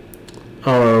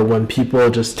when people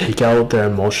just take out their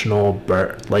emotional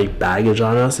baggage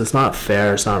on us, it's not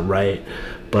fair, it's not right,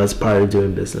 but it's part of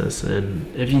doing business. And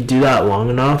if you do that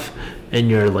long enough, and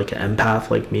you're like an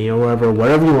empath like me, or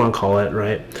whatever you want to call it,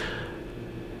 right,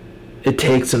 it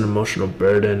takes an emotional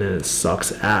burden, and it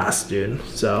sucks ass, dude.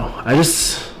 So I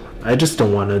just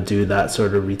don't want to do that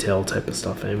sort of retail type of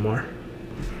stuff anymore.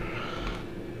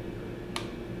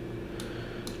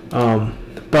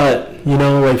 But, you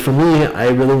know, like, for me, I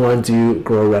really want to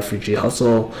grow Refugee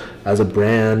Hustle as a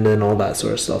brand and all that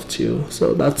sort of stuff too.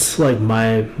 So that's like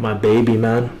my baby,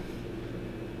 man.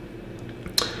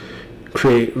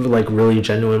 Create like really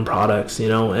genuine products, you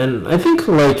know. And I think,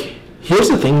 like, here's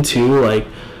the thing too, like,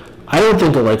 I don't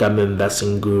think like I'm an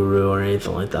investing guru or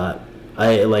anything like that.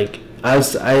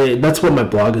 That's what my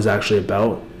blog is actually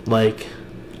about. Like,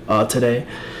 today,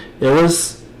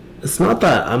 it's not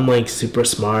that I'm like super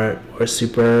smart or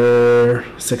super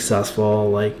successful,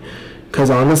 like,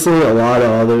 because honestly, there's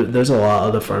a lot of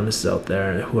other pharmacists out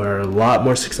there who are a lot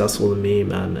more successful than me,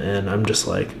 man. And I'm just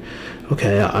like,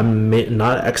 okay, I'm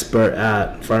not expert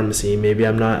at pharmacy. Maybe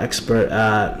I'm not expert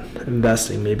at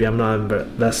investing. Maybe I'm not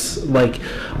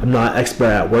I'm not expert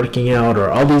at working out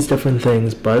or all these different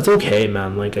things. But it's okay,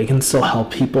 man. Like, I can still help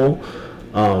people.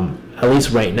 At least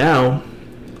right now,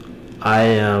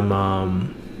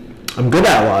 I'm good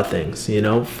at a lot of things, you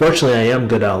know. Fortunately, I am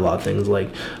good at a lot of things. Like,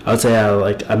 I would say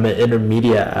I'm an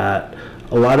intermediate at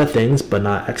a lot of things, but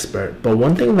not expert. But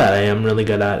one thing that I am really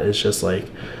good at is just like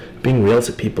being real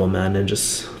to people, man, and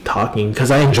just talking,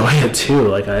 because I enjoy it too.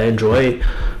 Like, I enjoy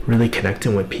really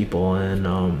connecting with people, and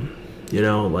you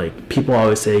know, like, people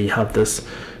always say you have this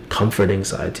comforting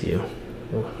side to you.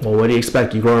 Well, what do you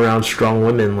expect? You go around strong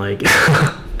women, like,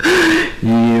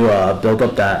 you build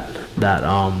up that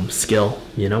skill,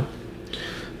 you know.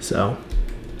 So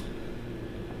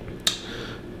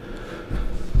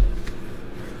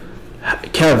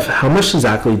Kev, how much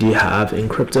exactly do you have in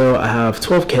crypto? I have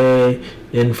 12k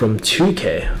in from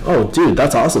 2k. Oh, dude,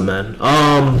 that's awesome, man.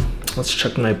 Let's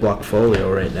check my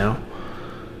Blockfolio right now.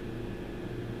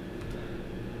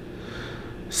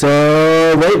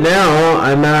 So right now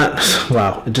I'm at,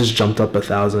 wow, it just jumped up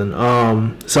 1,000.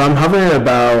 So I'm hovering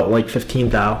about like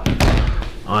 15,000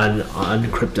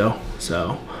 on crypto.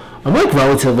 So I'm like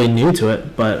relatively new to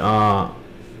it, but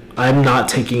I'm not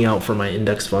taking out for my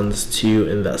index funds to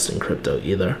invest in crypto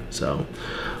either. So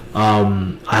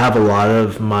I have a lot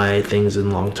of my things in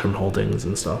long-term holdings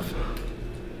and stuff.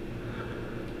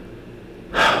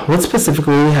 What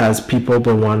specifically has people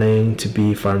been wanting to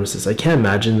be pharmacists? I can't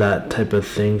imagine that type of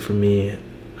thing for me,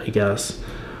 I guess.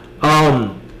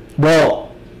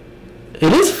 Well,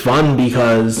 it is fun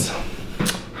because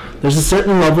there's a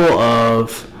certain level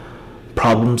of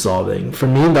problem solving. For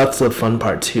me, that's the fun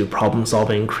part too. Problem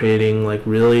solving, creating like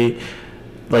really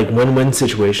like win-win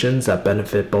situations that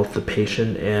benefit both the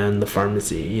patient and the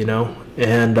pharmacy, you know?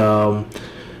 And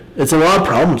it's a lot of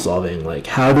problem solving. Like,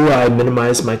 how do I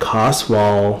minimize my costs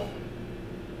while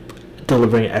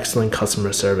delivering excellent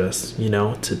customer service,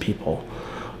 to people?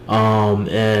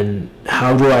 And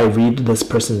how do I read this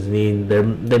person's need?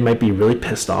 They might be really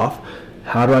pissed off.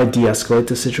 How do I de-escalate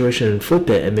the situation and flip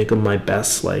it and make them my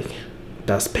best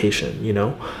patient,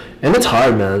 And it's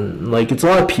hard, man. Like, it's a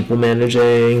lot of people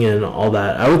managing and all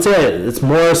that. I would say it's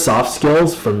more soft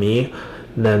skills for me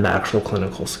than the actual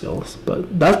clinical skills.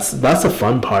 But that's the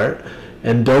fun part.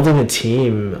 And building a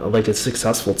team, like a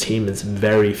successful team, is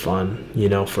very fun,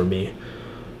 for me.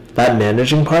 That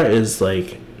managing part is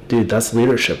like, dude, that's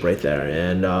leadership right there.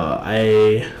 And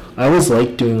I always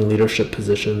like doing leadership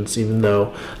positions, even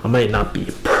though I might not be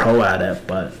pro at it.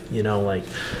 But,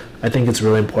 I think it's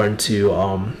really important to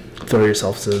throw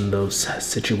yourselves in those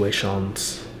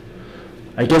situations.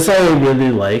 I guess I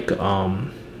really like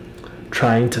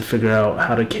trying to figure out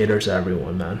how to cater to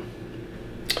everyone, man.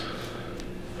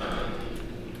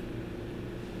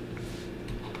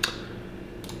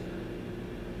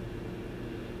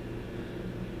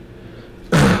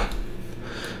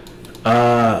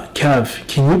 Kev,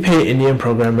 can you pay Indian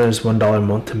programmers $1 a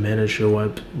month to manage your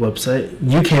website?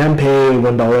 You can pay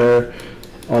 $1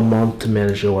 a month to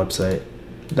manage your website.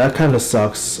 That kind of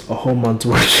sucks. A whole month's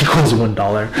work equals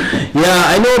 $1. Yeah,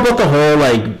 I know about the whole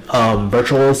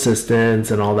virtual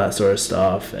assistants and all that sort of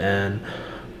stuff. And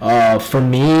for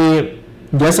me,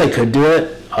 yes, I could do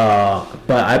it,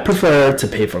 but I prefer to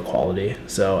pay for quality.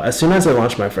 So as soon as I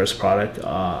launch my first product,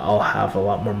 I'll have a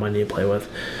lot more money to play with.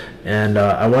 And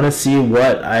I want to see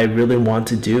what I really want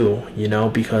to do,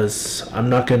 because I'm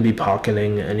not going to be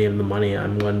pocketing any of the money.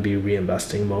 I'm going to be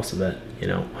reinvesting most of it,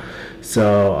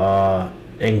 So,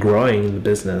 and growing the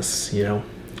business,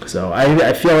 So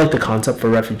I feel like the concept for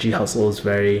Refugee Hustle is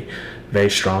very, very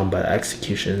strong, but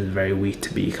execution is very weak,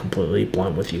 to be completely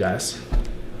blunt with you guys.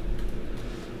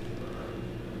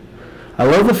 I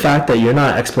love the fact that you're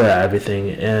not an expert at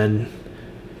everything and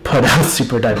put out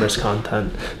super diverse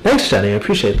content. Thanks, Jenny. I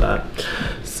appreciate that.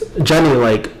 Jenny,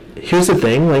 here's the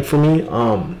thing, for me,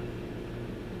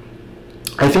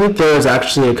 I think there's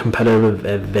actually a competitive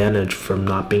advantage from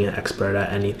not being an expert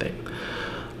at anything.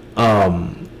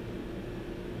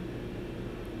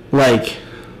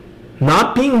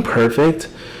 Not being perfect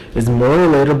is more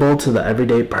relatable to the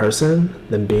everyday person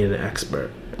than being an expert.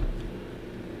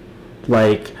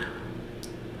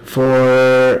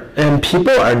 And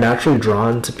people are naturally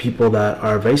drawn to people that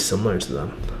are very similar to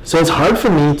them. So it's hard for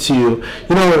me to,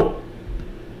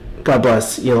 God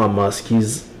bless Elon Musk,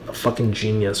 he's a fucking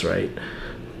genius, right?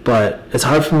 But it's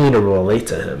hard for me to relate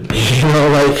to him,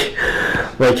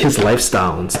 like his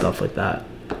lifestyle and stuff like that.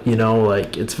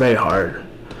 It's very hard.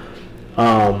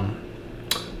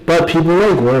 But people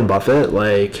like Warren Buffett,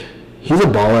 he's a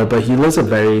baller, but he lives a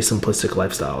very simplistic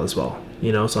lifestyle as well.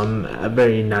 So I'm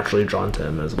very naturally drawn to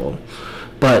him as well.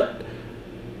 But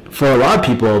for a lot of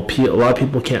people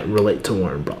can't relate to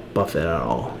Warren Buffett at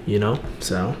all,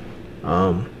 So,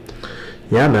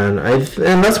 yeah, man.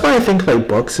 And that's why I think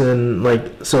books and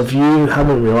so if you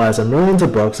haven't realized, I'm really into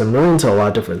books. I'm really into a lot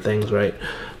of different things, right?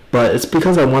 But it's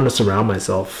because I want to surround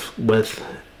myself with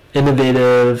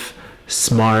innovative,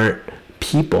 smart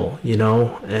people,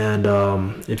 And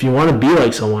if you want to be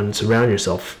like someone, surround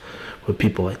yourself with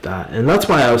people like that. And that's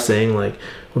why I was saying, with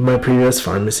my previous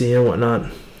pharmacy and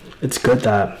whatnot, it's good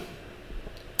that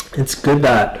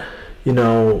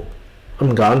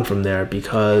I'm gone from there,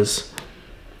 because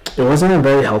it wasn't a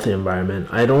very healthy environment.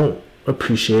 I don't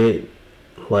appreciate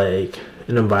an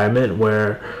environment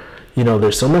where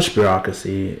there's so much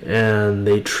bureaucracy and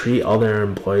they treat all their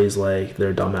employees like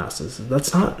they're dumbasses.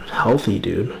 That's not healthy,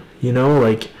 dude.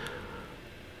 Dude,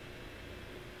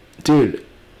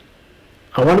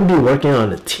 I want to be working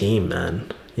on a team,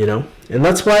 man, And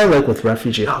that's why, with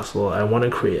Refugee Hustle, I want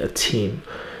to create a team.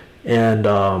 And,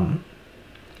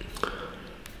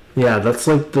 yeah, that's,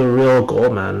 the real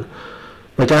goal, man.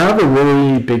 I have a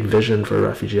really big vision for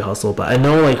Refugee Hustle, but I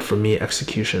know, for me,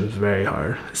 execution is very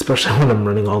hard, especially when I'm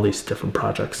running all these different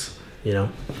projects,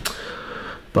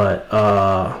 But,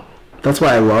 that's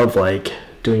why I love,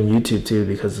 doing YouTube, too,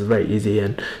 because it's very easy.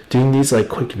 And doing these,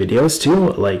 quick videos,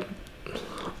 too,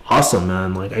 awesome,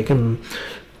 man. I can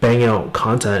bang out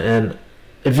content. And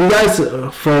if you guys,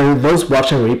 for those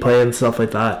watching replay and stuff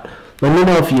like that, let me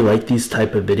know if you like these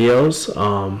type of videos.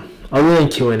 I'll do a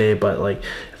Q&A, but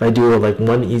if I do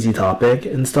one easy topic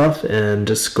and stuff and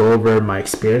just go over my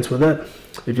experience with it,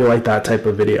 if you like that type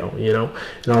of video,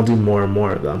 and I'll do more and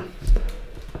more of them.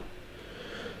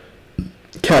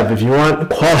 Kev, if you want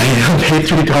quality, I'll pay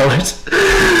 $3.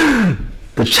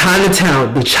 The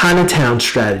Chinatown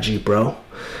strategy, bro.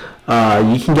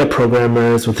 You can get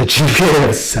programmers with a GPA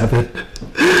of 7.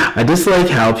 I just like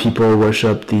how people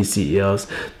worship these CEOs.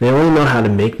 They only know how to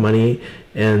make money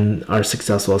and are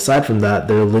successful. Aside from that,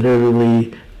 they're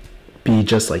literally be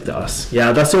just like us.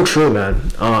 Yeah, that's so true,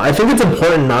 man. I think it's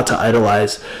important not to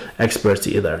idolize experts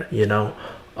either, you know?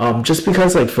 Just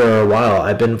because, like, for a while,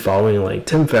 I've been following, like,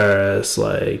 Tim Ferriss,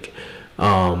 like,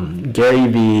 Gary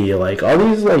Vee, like, all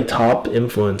these, like, top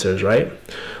influencers, right?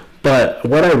 But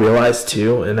what I realized,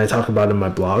 too, and I talk about in my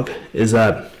blog, is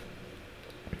that,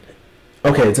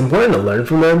 okay, it's important to learn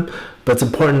from them, but it's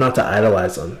important not to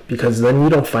idolize them, because then you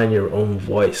don't find your own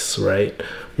voice, right?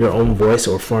 Your own voice,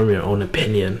 or form your own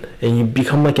opinion, and you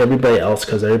become like everybody else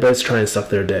because everybody's trying to suck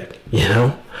their dick, you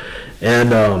know?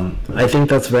 And I think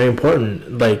that's very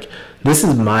important. Like, this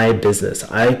is my business.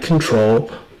 I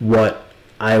control what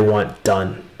I want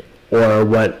done, or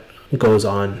what goes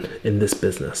on in this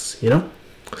business, you know?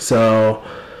 So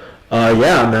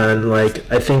yeah, man, like,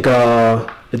 I think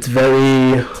it's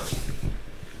very,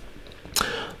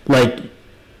 like,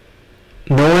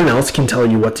 no one else can tell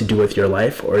you what to do with your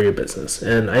life or your business.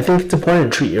 And I think it's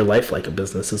important to treat your life like a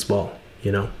business as well,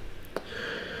 you know?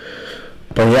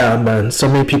 But yeah, man, so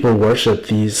many people worship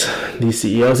these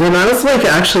CEOs. And I was like,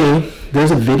 actually,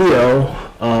 there's a video,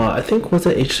 I think, was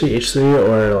it H3H3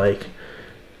 or like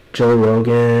Joe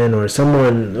Rogan or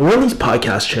someone, one of these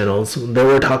podcast channels, they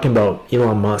were talking about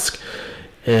Elon Musk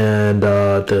and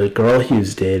the girl he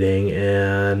was dating,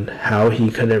 and how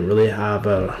he couldn't really have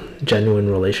a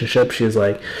genuine relationship. She was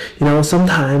like, you know,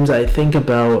 sometimes I think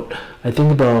about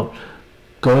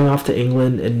going off to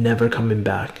England and never coming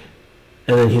back.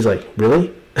 And then he's like,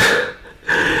 really?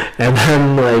 And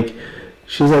then, like,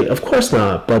 she's like, of course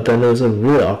not. But then it was a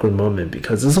really awkward moment,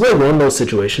 because this is like one of those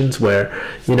situations where,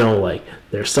 you know, like,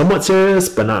 they're somewhat serious,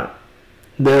 but not,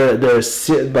 they're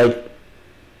like,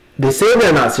 they say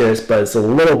they're not serious, but it's a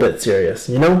little bit serious,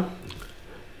 you know?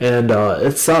 And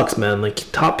it sucks, man.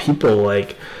 Like, top people,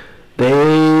 like,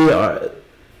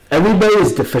 everybody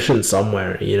is deficient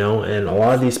somewhere, you know? And a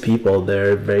lot of these people,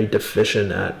 they're very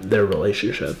deficient at their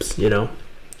relationships, you know?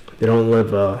 They don't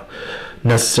live a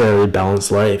necessarily balanced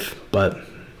life, but,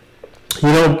 you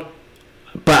know,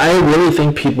 but I really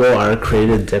think people are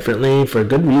created differently for a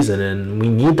good reason, and we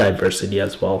need diversity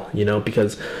as well, you know,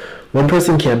 because one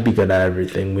person can't be good at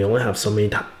everything. We only have so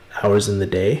many hours in the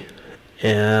day.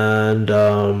 And,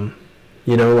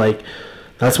 you know, like,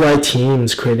 that's why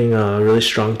teams, creating a really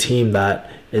strong team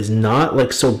that is not,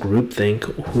 like, so groupthink,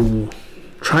 who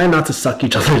try not to suck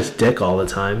each other's dick all the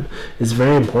time, is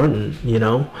very important, you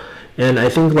know? And I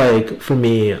think, like, for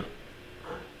me,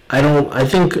 I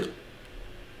think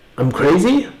I'm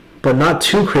crazy, but not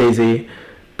too crazy,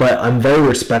 but I'm very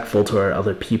respectful to our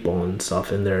other people and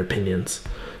stuff and their opinions.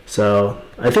 So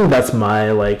I think that's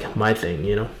my thing,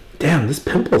 you know? Damn, this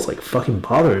pimple's like fucking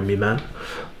bothering me, man.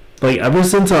 Like, ever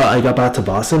since I got back to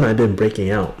Boston, I've been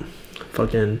breaking out.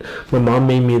 Fucking, my mom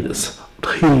made me this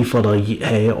tea for the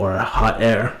hay, or hot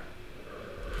air.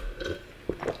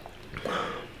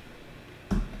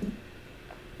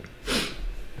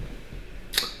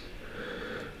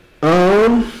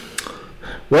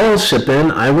 Well,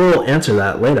 shipping, I will answer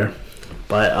that later,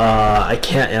 but I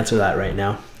can't answer that right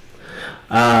now.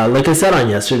 Like I said on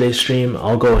yesterday's stream,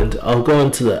 I'll go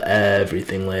into the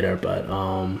everything later, but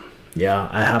yeah,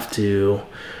 I have to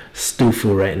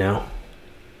stoofu right now.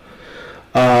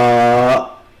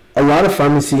 A lot of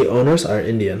pharmacy owners are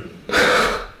Indian.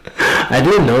 I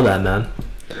didn't know that, man.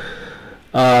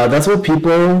 That's what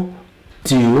people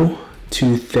do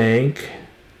to thank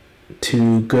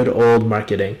to good old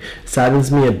marketing.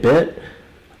 Saddens me a bit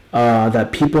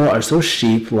that people are so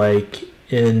sheep, like,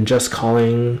 in just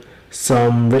calling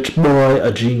some rich boy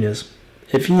a genius.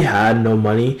 If he had no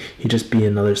money, he'd just be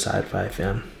another sci-fi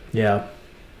fan. Yeah.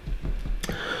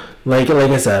 Like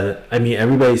I said, I mean,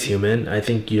 everybody's human. I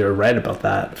think you're right about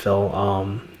that, Phil.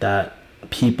 That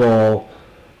people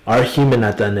are human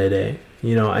at the end of the day.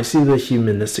 You know, I see the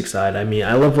humanistic side. I mean,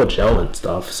 I love what Joe and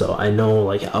stuff, so I know,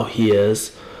 like, how he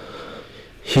is.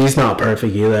 He's not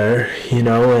perfect either, you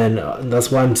know, and that's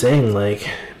why I'm saying, like,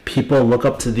 people look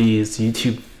up to these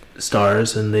YouTube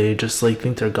stars and they just, like,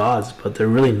 think they're gods, but they're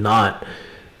really not.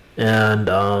 And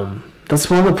that's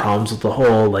one of the problems with the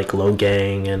whole, like, low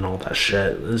gang and all that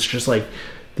shit. It's just, like,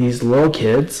 these little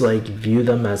kids, like, view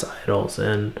them as idols.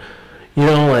 And, you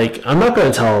know, like, I'm not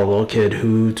going to tell a little kid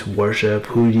who to worship,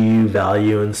 who do you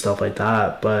value and stuff like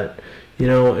that, but, you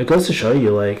know, it goes to show you,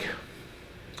 like,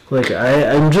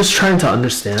 I'm just trying to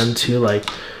understand too, like,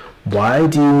 why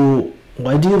do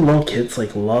little kids,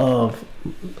 like, love,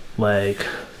 like,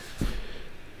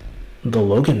 the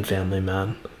Logan family,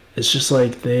 man? It's just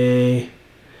like they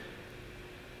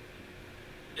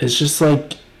it's just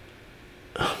like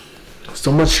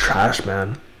so much trash,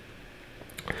 man.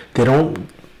 They don't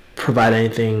provide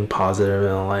anything positive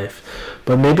in life,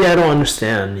 but maybe I don't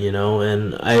understand, you know.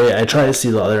 And I try to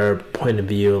see the other point of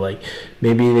view. Like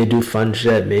maybe they do fun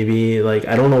shit. Maybe like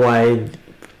I don't know why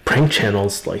prank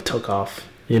channels like took off.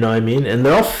 You know what I mean? And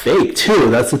they're all fake too.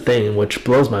 That's the thing, which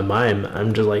blows my mind.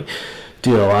 I'm just like,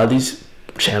 dude, a lot of these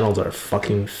channels are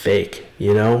fucking fake,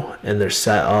 you know, and they're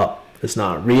set up. It's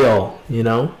not real, you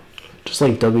know, just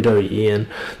like WWE. And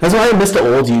that's why I miss the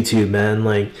old YouTube, man.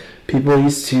 Like people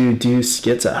used to do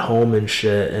skits at home and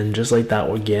shit, and just like that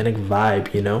organic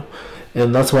vibe, you know.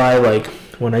 And that's why like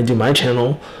when I do my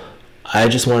channel, I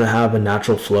just want to have a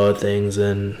natural flow of things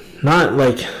and not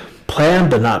like plan,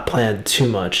 but not plan too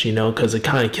much, you know, because it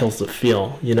kind of kills the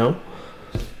feel, you know.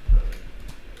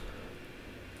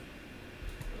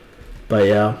 But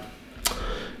yeah,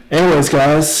 anyways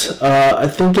guys, I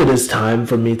think it is time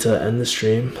for me to end the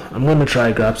stream. I'm gonna try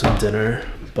to grab some dinner,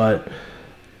 but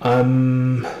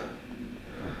I'm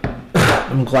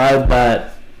glad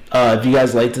that if you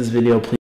guys liked this video, please